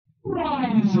Good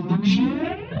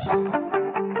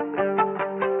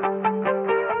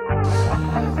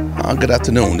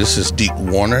afternoon. This is Deke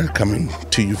Warner coming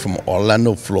to you from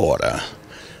Orlando, Florida.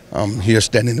 I'm here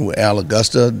standing with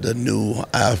Auguste, the new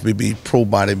IFBB pro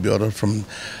bodybuilder from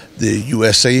the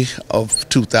USA of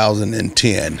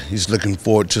 2010. He's looking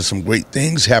forward to some great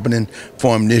things happening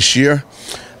for him this year.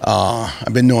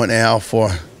 I've been knowing Al for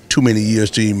too many years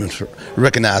to even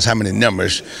recognize how many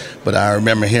numbers, but I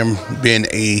remember him being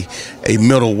a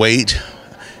middleweight,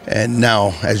 and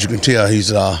now, as you can tell,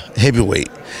 he's a heavyweight.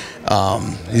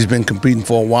 He's been competing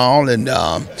for a while, and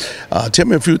tell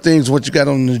me a few things what you got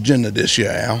on the agenda this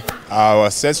year, Al.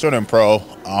 Since turning pro,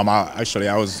 I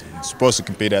was supposed to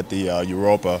compete at the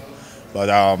Europa, but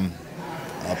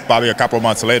probably a couple of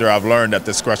months later, I've learned that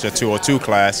this crushed at 202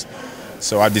 class,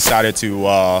 so I decided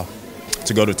to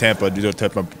go to Tampa, do the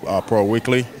Tampa Pro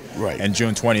Weekly, right, in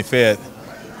June 25th.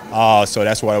 So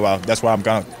that's what I'm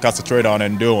gonna concentrate on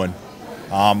and doing.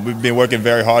 We've been working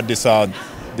very hard this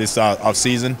off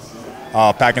season.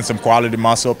 Packing some quality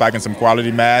muscle, packing some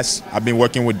quality mass. I've been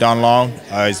working with Don Long.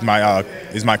 He's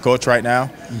my coach right now.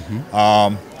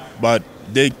 Mm-hmm. But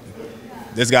Dick,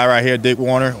 this guy right here, Dick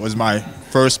Warner, was my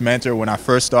first mentor when I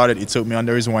first started. He took me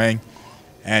under his wing,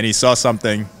 and he saw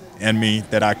something in me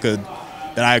that I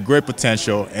had great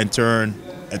potential and turn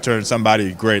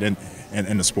somebody great in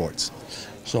the sports.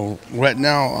 So right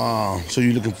now, so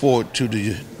you're looking forward to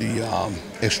the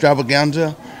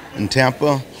extravaganza in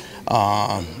Tampa.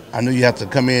 I know you have to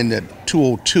come in at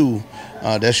 202.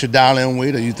 That's your dial-in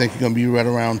weight, or you think you're going to be right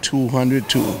around 200?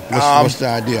 What's the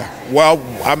idea? Well,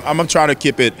 I'm trying to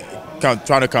keep it,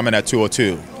 trying to come in at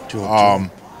 202.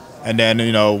 202. And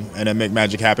then make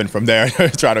magic happen from there.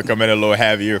 Try to come in a little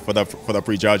heavier for the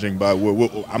prejudging, but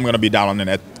I'm going to be dialing in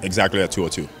exactly at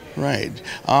 202. Right.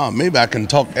 Maybe I can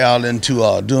talk Al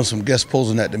into doing some guest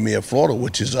posing at the Mid Florida,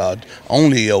 which is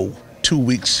only 2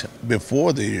 weeks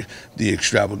before the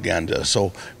extravaganza.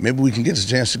 So maybe we can get a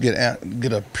chance to get a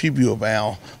preview of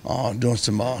Al doing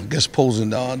some guest posing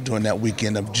during that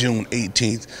weekend of June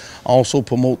 18th. Also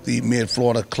promote the Mid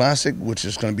Florida Classic, which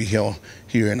is going to be held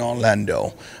here in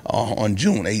Orlando on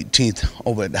June 18th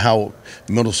over at the Howard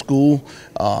Middle School.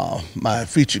 My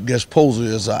featured guest poser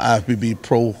is IFBB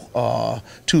Pro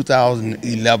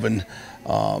 2011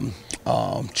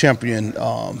 champion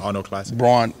Arnold Classic.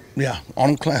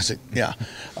 Arnold Classic. Yeah,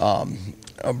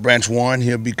 Branch Warren.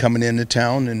 He'll be coming into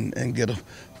town and get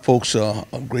folks a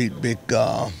great big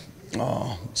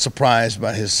surprise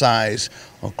by his size.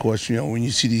 Of course, when you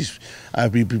see these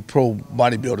IFBB pro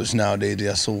bodybuilders nowadays, they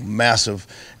are so massive.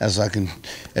 As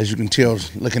you can tell,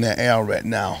 looking at Al right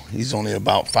now, he's only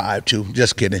about 5'2".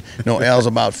 Just kidding. Al's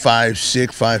about 5'6",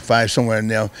 5'5", somewhere in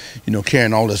there.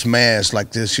 Carrying all this mass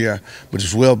like this here, but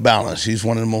it's well balanced. He's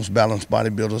one of the most balanced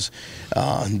bodybuilders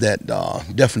that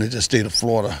definitely the state of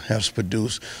Florida has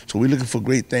produced. So we're looking for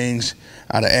great things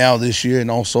out of Al this year, and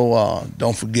also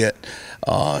don't forget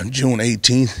June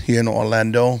 18th here in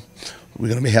Orlando. We're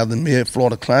going to be having the Mid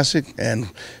Florida Classic, and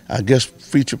I guess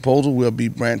featured poser will be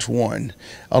Branch Warren,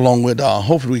 along with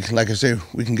hopefully, like I said,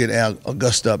 we can get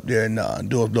Auguste up there and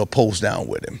do a little pose down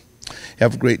with him.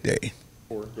 Have a great day.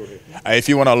 If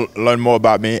you want to learn more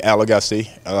about me, Al Auguste,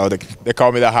 they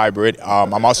call me the hybrid.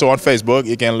 I'm also on Facebook.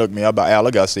 You can look me up by Al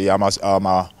Auguste. I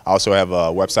also have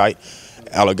a website,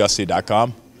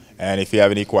 alauguste.com. And if you have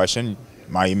any question,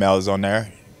 my email is on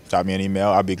there. Drop me an email.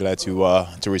 I'll be glad to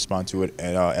respond to it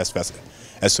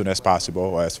as soon as possible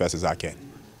or as fast as I can.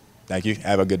 Thank you.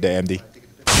 Have a good day, MD.